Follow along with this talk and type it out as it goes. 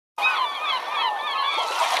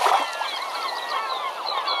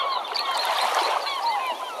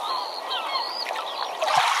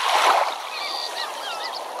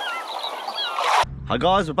Hi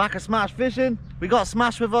guys, we're back at Smash Fishing. We got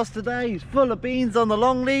Smash with us today. He's full of beans on the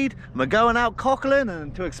long lead. And we're going out cockling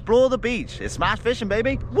and to explore the beach. It's Smash Fishing,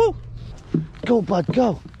 baby. Woo! Go, bud,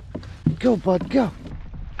 go. Go, bud, go.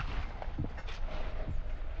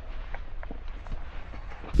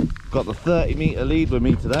 Got the 30-meter lead with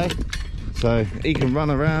me today. So he can run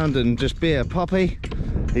around and just be a puppy.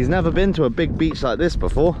 He's never been to a big beach like this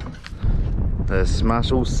before. There's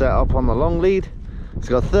Smash all set up on the long lead. It's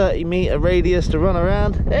got a 30-meter radius to run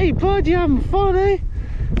around. Hey bud, you having fun, eh?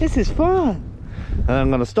 This is fun. And I'm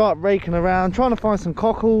going to start raking around, trying to find some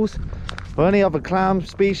cockles or any other clam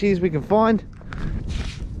species we can find.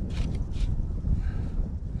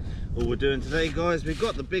 All we're doing today, guys, we've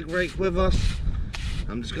got the big rake with us.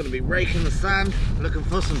 I'm just going to be raking the sand, looking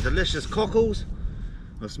for some delicious cockles.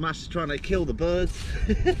 Well, Smash is trying to kill the birds.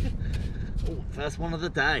 Oh, first one of the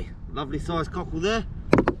day. Lovely sized cockle there.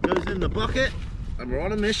 Goes in the bucket. And we're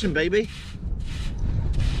on a mission, baby.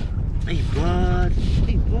 Hey, bud.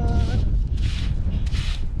 Hey, bud.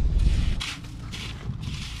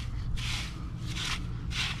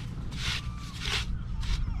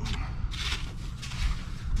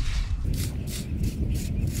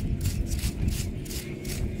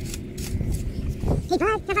 Hey,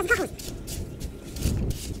 bud. Have some cockles.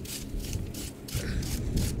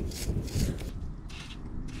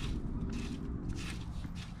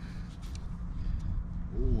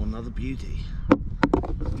 Another beauty.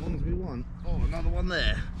 As long as we want. Oh, another one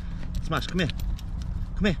there. Smash, come here.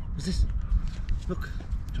 Come here. What's this? Look,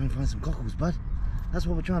 trying to find some cockles, bud. That's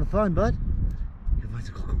what we're trying to find, bud. You can find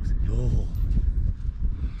some cockles. Oh.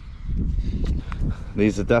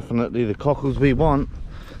 These are definitely the cockles we want.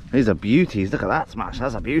 These are beauties. Look at that, Smash.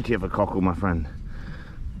 That's a beauty of a cockle, my friend.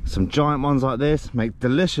 Some giant ones like this make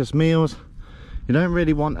delicious meals. You don't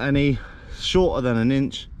really want any shorter than an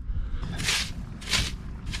inch.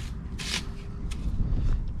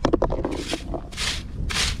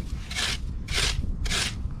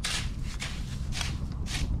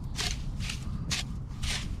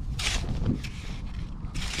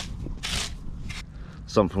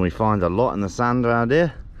 Something we find a lot in the sand around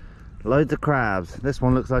here. Loads of crabs. This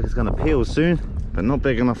one looks like it's going to peel soon, but not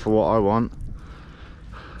big enough for what I want.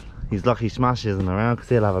 He's lucky Smash isn't around because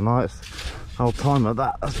he'll have a nice old time at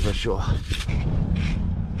that, that's for sure.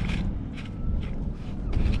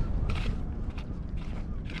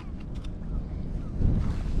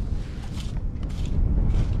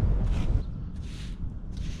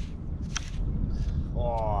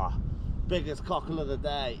 Oh, biggest cockle of the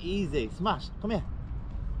day. Easy. Smash, come here.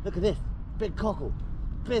 Look at this, big cockle.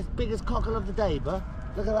 Biggest cockle of the day, bro.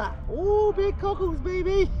 Look at that. Oh, big cockles,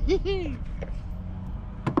 baby.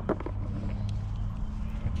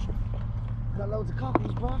 Got loads of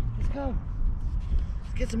cockles, bro. Let's go.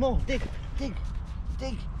 Let's get some more. Dig, dig,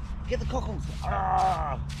 dig. Get the cockles.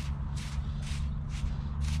 Ah.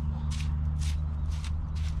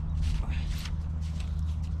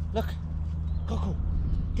 Look, cockle.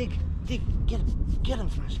 Dig, dig. Get him,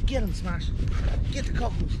 Smash. Get him, Smash. Get the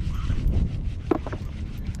cockles.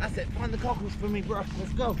 That's it. Find the cockles for me, bro.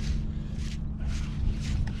 Let's go.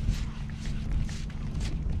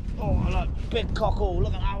 Oh, look, big cockle.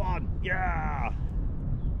 Look at that one. Yeah.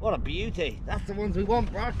 What a beauty. That's the ones we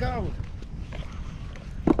want, bro. Go.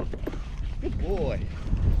 Good boy.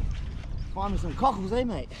 Find me some cockles, eh,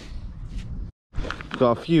 mate?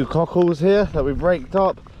 Got a few cockles here that we've raked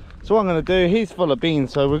up. So what I'm going to do, he's full of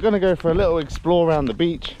beans, so we're going to go for a little explore around the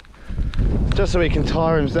beach just so he can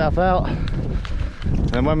tire himself out,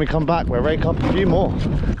 and when we come back we'll rake up a few more.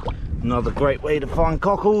 Another great way to find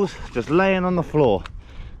cockles, just laying on the floor.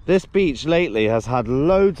 This beach lately has had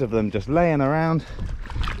loads of them just laying around.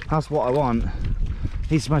 That's what I want.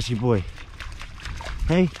 Hey, Smashy boy,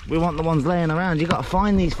 hey, we want the ones laying around. You got to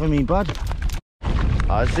find these for me, bud.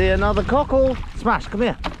 I see another cockle. Smash, come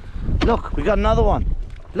here. Look, we got another one.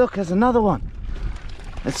 Look, there's another one.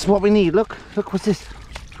 That's what we need. Look, look, what's this?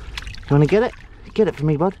 You want to get it? Get it for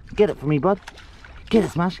me, bud. Get it for me, bud. Get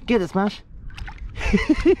it, Smash. Get it, Smash.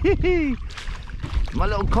 My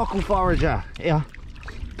little cockle forager. Yeah.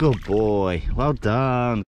 Good boy. Well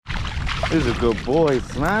done. Who's a good boy,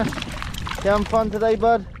 Smash? You having fun today,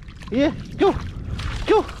 bud? Yeah. Go.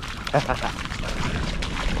 Go.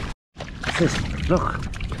 What's this? Look,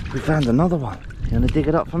 we found another one. You want to dig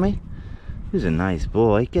it up for me? Who's a nice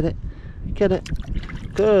boy? Get it. Get it.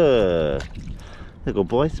 Good. Good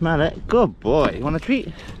boy. Smell it. Good boy. You want a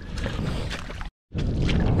treat?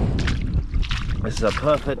 This is a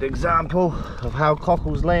perfect example of how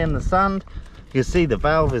cockles lay in the sand. You can see the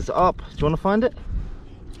valve is up. Do you want to find it?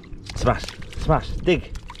 Smash. Smash.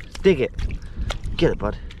 Dig. Dig it. Get it,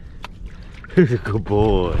 bud. Who's a good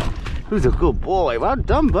boy? Who's a good boy? Well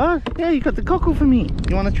done, bud. Yeah, you got the cockle for me.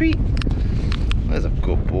 You want a treat? There's a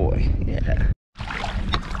good boy. Yeah.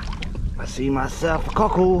 I see myself a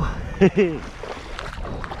cockle. Is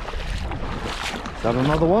that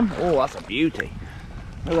another one? Oh, that's a beauty.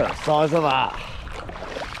 Look at the size of that.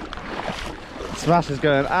 Smash is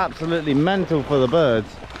going absolutely mental for the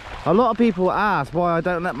birds. A lot of people ask why I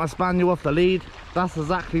don't let my spaniel off the lead. That's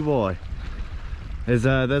exactly why. There's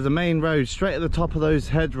a main road straight at the top of those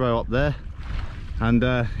hedgerow up there,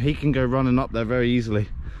 and he can go running up there very easily.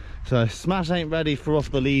 So Smash ain't ready for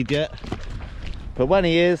off the lead yet, but when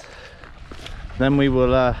he is, then we will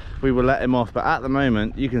let him off. But at the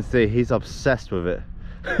moment, you can see he's obsessed with it.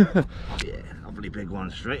 Yeah, lovely big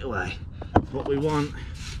one straight away. That's what we want.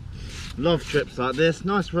 Love trips like this.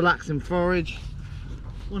 Nice relaxing forage.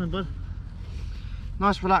 Morning, bud.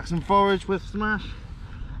 Nice relaxing forage with Smash.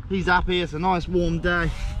 He's happy. It's a nice warm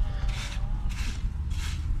day,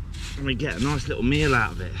 and we get a nice little meal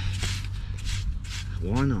out of it.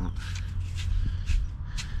 Why not?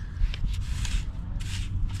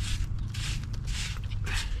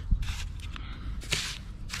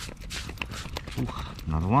 Ooh,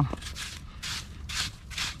 another one.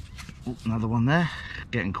 Ooh, another one there.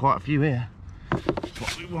 Getting quite a few here. That's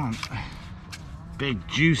what we want. Big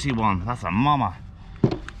juicy one. That's a mama.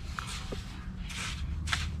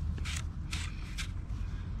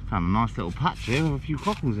 Found a nice little patch here with a few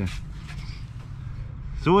cockles in.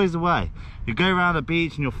 It's always the way. You go around a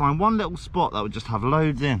beach and you'll find one little spot that will just have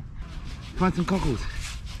loads in. Find some cockles.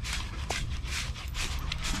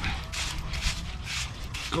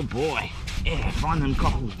 Good boy. Yeah, find them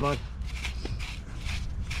cockles, bud.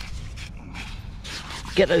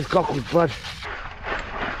 Get those cockles, bud.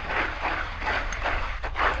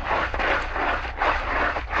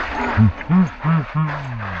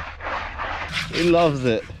 He loves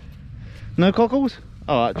it. No cockles?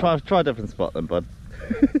 Alright, try a different spot then, bud.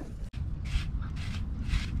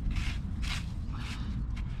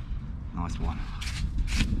 Nice one.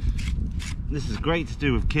 This is great to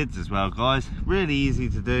do with kids as well, guys. Really easy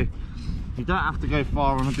to do. You don't have to go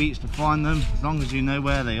far on the beach to find them, as long as you know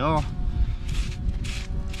where they are.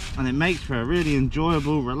 And it makes for a really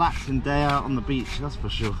enjoyable, relaxing day out on the beach, that's for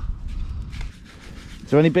sure. Is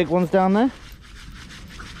there any big ones down there?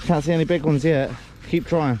 Can't see any big ones yet. Keep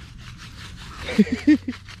trying.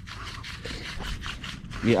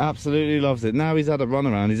 He absolutely loves it. Now he's had a run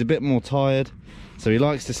around, he's a bit more tired, so he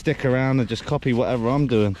likes to stick around and just copy whatever I'm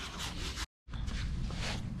doing.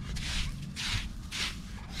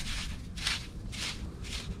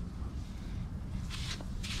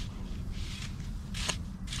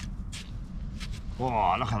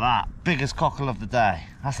 Oh, look at that. Biggest cockle of the day.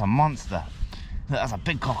 That's a monster. Look, that's a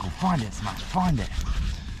big cockle. Find it, Smash. Find it.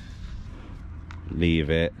 Leave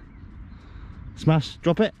it. Smash,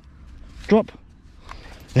 drop it. Drop.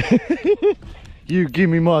 You give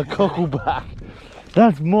me my cockle back.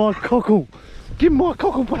 That's my cockle. Give me my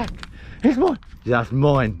cockle back. It's mine. That's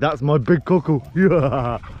mine. That's my big cockle.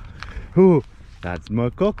 Yeah. Oh, that's my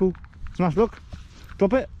cockle. Smash, look.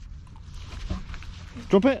 Drop it.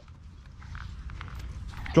 Drop it.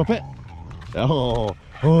 Drop it. Oh,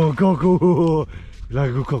 cockle. You like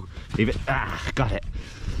a good cockle. Leave it. Ah, got it.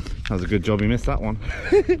 That was a good job, you missed that one.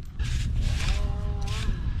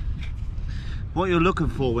 What you're looking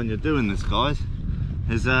for when you're doing this, guys,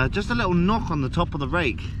 is just a little knock on the top of the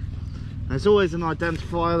rake. There's always an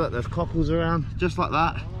identifier that there's cockles around, just like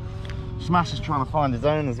that. Smash is trying to find his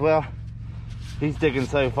own as well. He's digging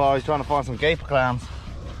so far, he's trying to find some gaper clams.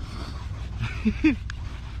 That's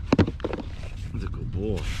a good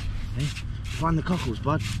boy. Hey, find the cockles,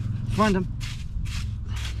 bud. Find them.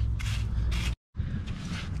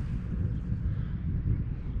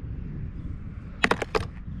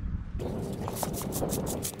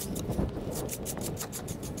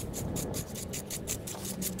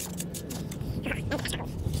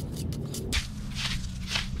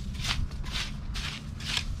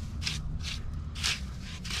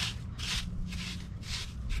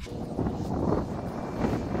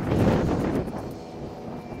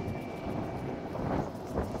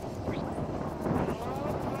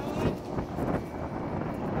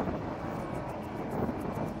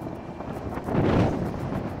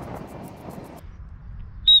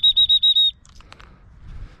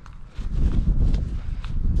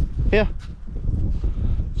 Here,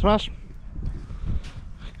 Smash.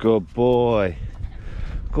 Good boy.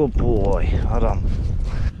 Good boy. Hold on.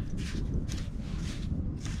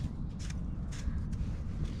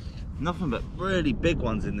 Nothing but really big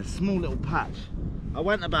ones in this small little patch. I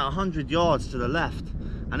went about 100 yards to the left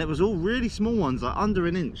and it was all really small ones, like under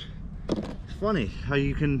an inch. It's funny how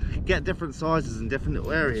you can get different sizes in different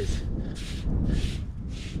little areas.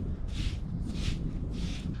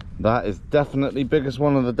 That is definitely biggest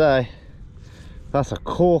one of the day. That's a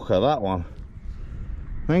corker, that one.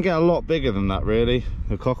 They can get a lot bigger than that really,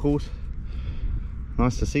 the cockles.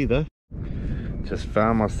 Nice to see though. Just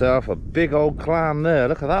found myself a big old clam there.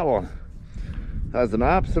 Look at that one. That's an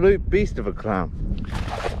absolute beast of a clam.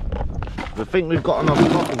 I think we've got enough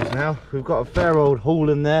cockles now. We've got a fair old haul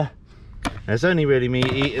in there. It's only really me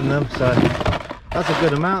eating them, so that's a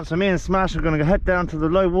good amount. So me and Smash are going to head down to the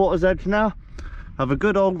low water's edge now, have a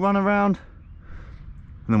good old run around,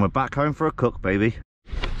 and then we're back home for a cook, baby.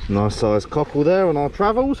 Nice sized cockle there on our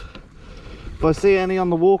travels. If I see any on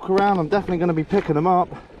the walk around, I'm definitely going to be picking them up.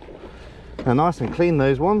 They're nice and clean,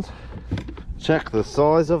 those ones. Check the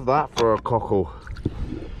size of that for a cockle.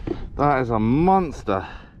 That is a monster.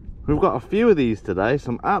 We've got a few of these today,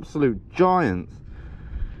 some absolute giants.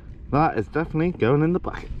 That is definitely going in the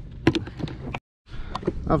bucket.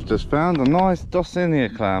 I've just found a nice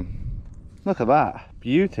Dosinia clam. Look at that,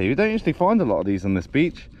 beauty. We don't usually find a lot of these on this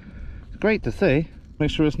beach. It's great to see. Make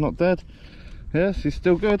sure it's not dead. Yeah, she's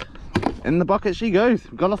still good. In the bucket she goes.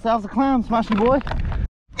 We've got ourselves a clam, Smashy boy.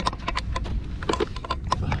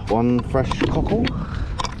 One fresh cockle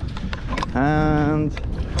and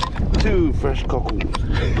 2 fresh cockles.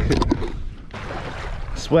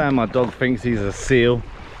 I swear my dog thinks he's a seal.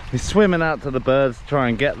 He's swimming out to the birds to try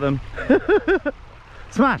and get them.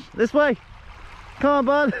 Smash, this way. Come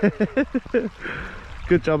on, bud.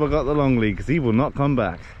 Good job I got the long lead because he will not come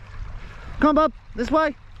back. Come on, bud, this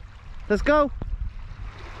way. Let's go.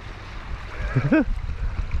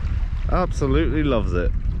 Absolutely loves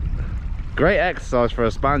it. Great exercise for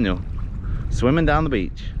a spaniel. Swimming down the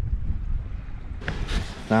beach.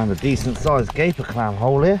 Found a decent sized gaper clam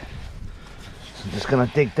hole here. So I'm just going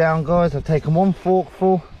to dig down, guys. I've taken 1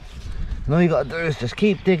 forkful. And all you got to do is just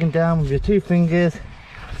keep digging down with your 2 fingers.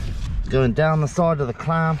 Going down the side of the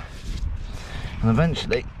clam. And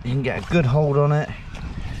eventually you can get a good hold on it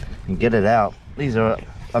and get it out. These are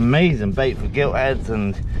amazing bait for gilt heads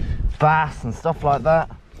and bass and stuff like that.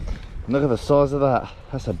 Look at the size of that.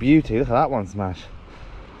 That's a beauty. Look at that one, Smash.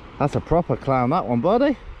 That's a proper clam, that one,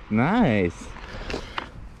 buddy. Nice.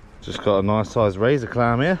 Just got a nice sized razor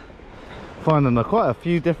clam here. Finding quite a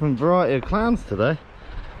few different variety of clams today.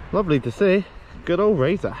 Lovely to see. Good old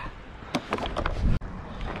razor.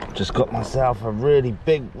 Just got myself a really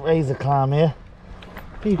big razor clam here.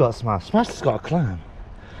 But you got Smash. Smash has got a clam.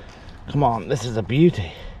 Come on, this is a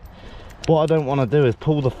beauty. What I don't want to do is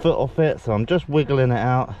pull the foot off it, so I'm just wiggling it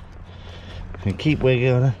out. And keep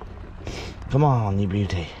wiggling it. Come on, you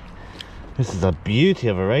beauty. This is a beauty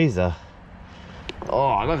of a razor.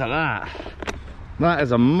 Oh, look at that. That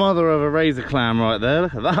is a mother of a razor clam right there.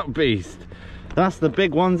 Look at that beast. That's the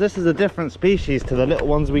big ones. This is a different species to the little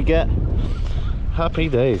ones we get. Happy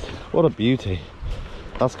days. What a beauty.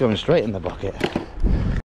 That's going straight in the bucket.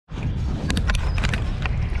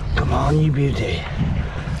 Come on, you beauty.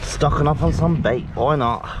 Stocking up on some bait. Why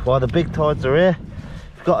not? While the big tides are here,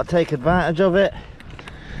 you've got to take advantage of it.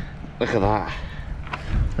 Look at that.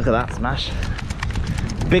 Look at that, Smash.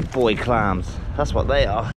 Big boy clams. That's what they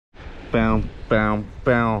are. Bow, bow,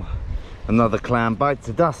 bow. Another clam bites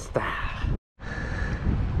the dust.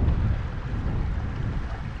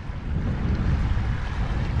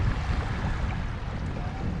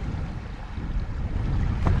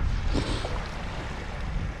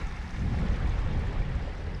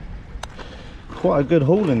 Quite a good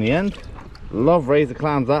haul in the end. Love razor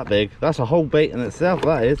clams that big. That's a whole bait in itself,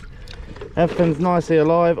 that is. Everything's nicely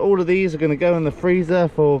alive. All of these are going to go in the freezer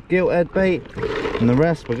for gilt head bait, and the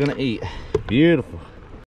rest we're going to eat. Beautiful.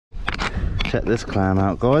 Check this clam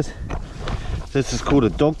out, guys. This is called a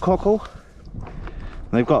dog cockle.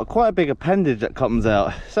 They've got quite a big appendage that comes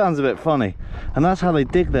out. Sounds a bit funny, and that's how they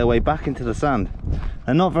dig their way back into the sand.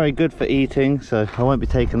 They're not very good for eating, so I won't be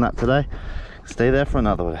taking that today. Stay there for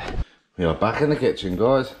another way. We are back in the kitchen,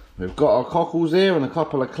 guys. We've got our cockles here and a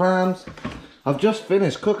couple of clams. I've just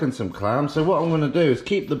finished cooking some clams, so what I'm going to do is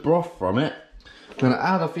keep the broth from it. I'm going to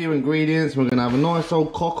add a few ingredients. We're going to have a nice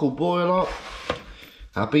old cockle boil up.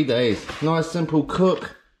 Happy days. Nice simple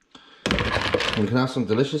cook. We can have some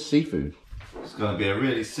delicious seafood. It's going to be a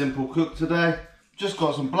really simple cook today. Just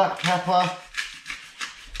got some black pepper.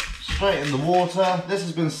 Straight in the water. This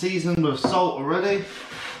has been seasoned with salt already.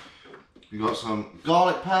 We've got some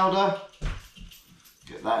garlic powder.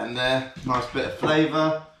 Get that in there. Nice bit of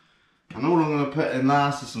flavour. And all I'm going to put in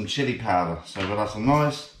last is some chili powder. So we'll have some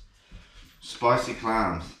nice spicy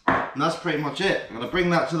clams. And that's pretty much it. I'm going to bring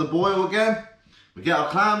that to the boil again. We get our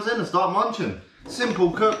clams in and start munching.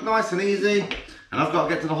 Simple cook, nice and easy. And I've got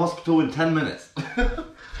to get to the hospital in 10 minutes.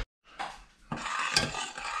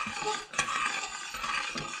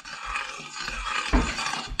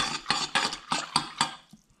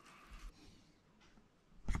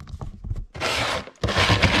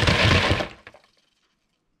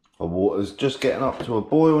 water's just getting up to a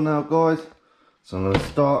boil now, guys. So I'm going to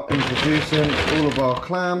start introducing all of our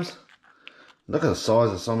clams. Look at the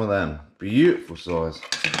size of some of them. Beautiful size.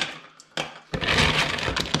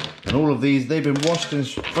 And all of these, they've been washed in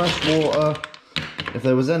fresh water. If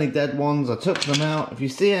there was any dead ones, I took them out. If you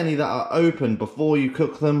see any that are open before you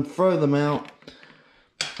cook them, throw them out.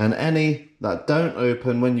 And any that don't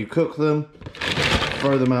open when you cook them,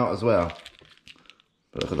 throw them out as well.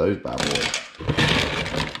 But look at those bad boys.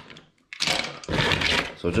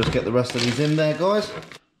 So I'll just get the rest of these in there, guys.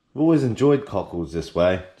 I've always enjoyed cockles this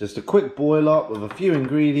way. Just a quick boil up with a few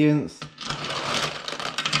ingredients.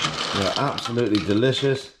 They're absolutely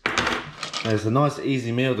delicious. And it's a nice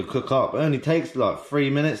easy meal to cook up. It only takes like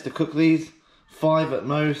 3 minutes to cook these. 5 at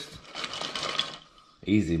most.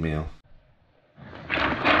 Easy meal.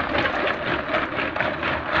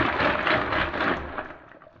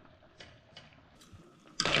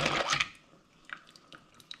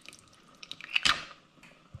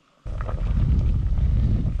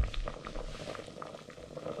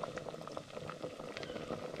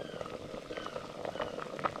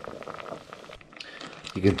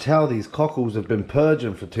 You can tell these cockles have been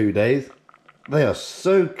purging for 2 days. They are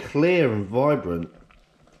so clear and vibrant.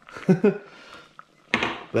 But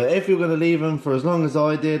if you're going to leave them for as long as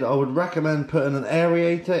I did, I would recommend putting an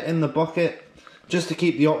aerator in the bucket just to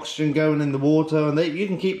keep the oxygen going in the water, and you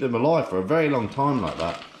can keep them alive for a very long time like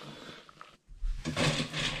that.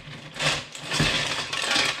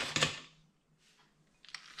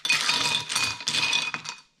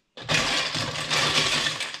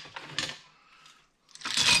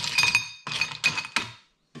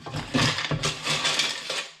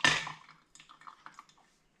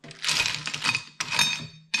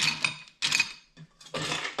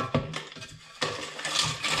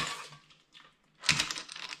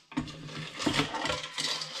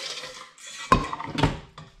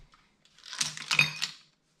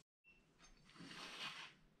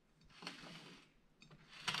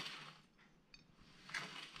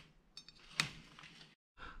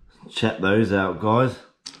 Check those out, guys.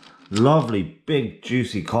 Lovely big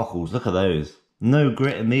juicy cockles. Look at those. No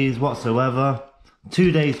grit in these whatsoever.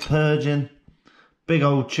 2 days purging. Big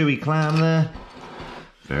old chewy clam there.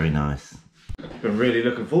 Very nice. Been really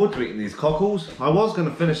looking forward to eating these cockles. I was going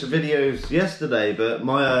to finish the videos yesterday, but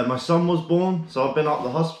my son was born, so I've been up the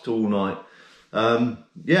hospital all night.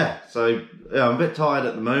 Yeah, so yeah, I'm a bit tired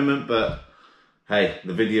at the moment, but hey,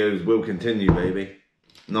 the videos will continue, baby.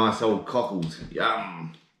 Nice old cockles.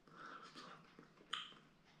 Yum.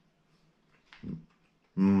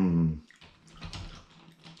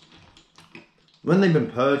 When they've been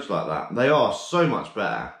purged like that, they are so much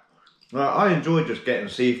better. I enjoy just getting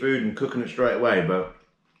seafood and cooking it straight away, but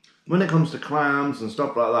when it comes to clams and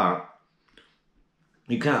stuff like that,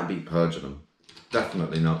 you can't beat purging them.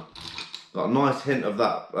 Definitely not. Got a nice hint of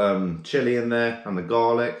that chili in there and the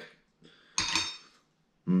garlic.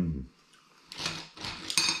 The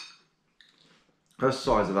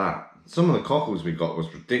size of that. Some of the cockles we got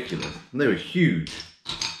was ridiculous. They were huge.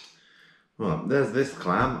 Right, there's this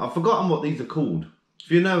clam. I've forgotten what these are called. If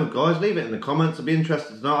you know, guys, leave it in the comments. I'd be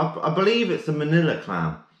interested to know. I believe it's a manila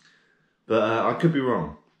clam, but I could be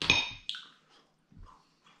wrong.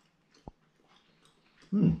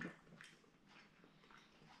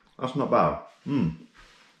 That's not bad.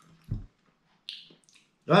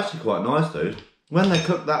 They're actually quite nice, though, when they're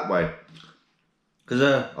cooked that way.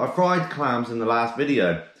 Because I fried clams in the last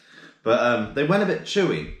video, but they went a bit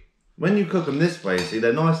chewy. When you cook them this way, see,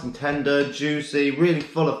 they're nice and tender, juicy, really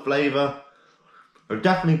full of flavour. I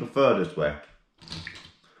definitely prefer this way.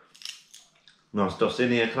 Nice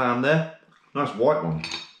Dulcinea clam there. Nice white one.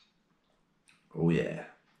 Oh yeah.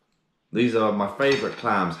 These are my favourite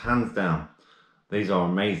clams, hands down. These are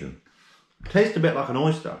amazing. Taste a bit like an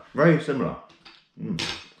oyster. Very similar.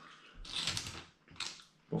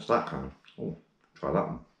 What's that clam? Oh, try that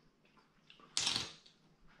one.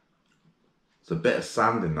 A bit of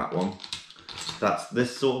sand in that one. That's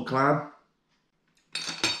this sort of clam.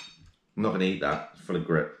 I'm not going to eat that. It's full of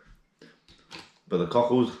grit. But the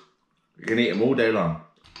cockles, you can eat them all day long.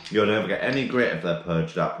 You'll never get any grit if they're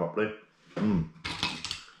purged out properly.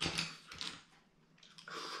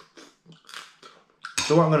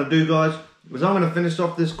 So what I'm going to do, guys, is I'm going to finish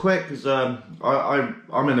off this quick because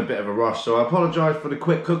I'm in a bit of a rush. So I apologise for the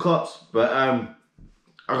quick cook-ups, but I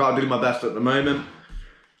got to do my best at the moment.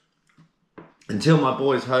 Until my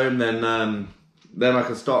boy's home, then I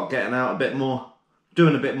can start getting out a bit more,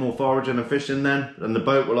 doing a bit more foraging and fishing then, and the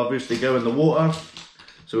boat will obviously go in the water.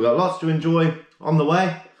 So we've got lots to enjoy on the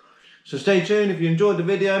way. So stay tuned. If you enjoyed the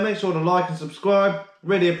video, make sure to like and subscribe.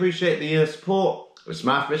 Really appreciate the support. It's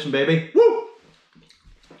Smart Fishing, baby. Woo!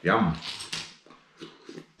 Yum.